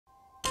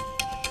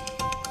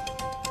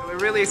We're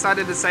really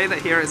excited to say that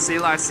here at SEA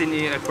LIFE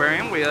Sydney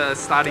Aquarium we are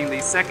starting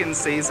the second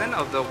season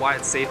of the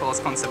White Seahorse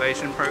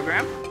Conservation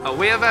Program.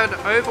 We have had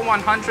over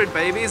 100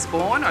 babies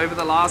born over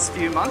the last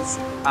few months.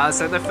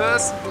 So the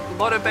first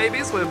lot of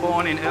babies were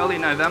born in early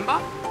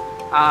November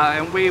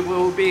and we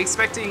will be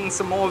expecting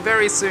some more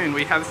very soon.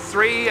 We have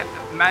 3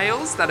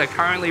 males that are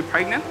currently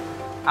pregnant.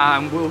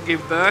 We'll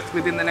give birth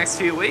within the next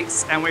few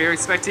weeks and we're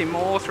expecting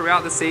more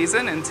throughout the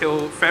season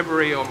until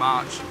February or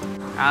March.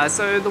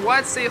 So the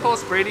White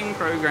Seahorse breeding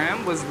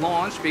program was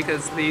launched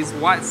because these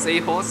white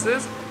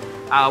seahorses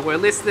were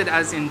listed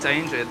as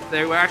endangered.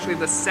 They were actually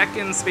the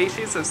second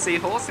species of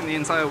seahorse in the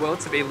entire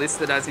world to be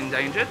listed as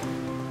endangered.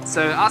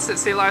 So us at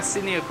SEA LIFE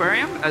Sydney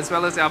Aquarium, as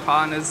well as our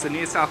partners, the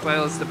New South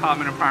Wales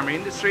Department of Primary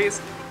Industries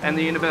and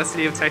the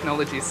University of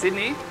Technology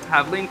Sydney,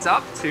 have linked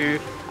up to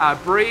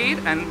breed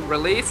and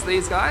release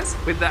these guys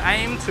with the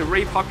aim to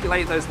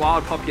repopulate those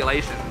wild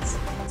populations.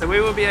 So we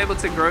will be able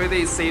to grow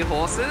these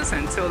seahorses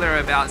until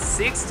they're about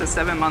 6 to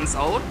 7 months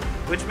old,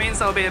 which means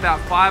they'll be about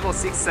 5 or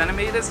 6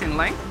 centimeters in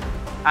length.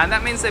 And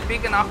that means they're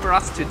big enough for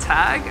us to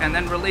tag and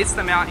then release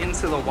them out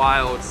into the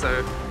wild.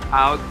 So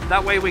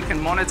that way we can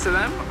monitor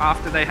them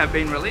after they have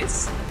been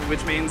released,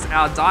 which means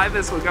our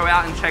divers will go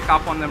out and check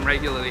up on them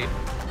regularly.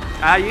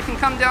 You can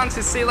come down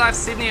to SEA LIFE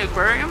Sydney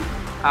Aquarium.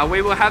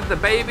 We will have the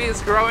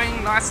babies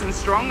growing nice and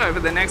strong over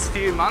the next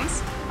few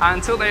months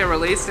until they are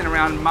released in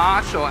around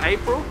March or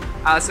April.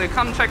 So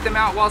come check them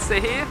out whilst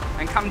they're here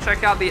and come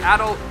check out the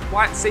adult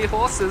white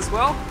seahorse as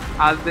well.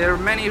 There are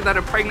many that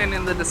are pregnant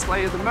in the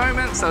display at the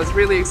moment, so it's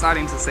really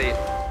exciting to see.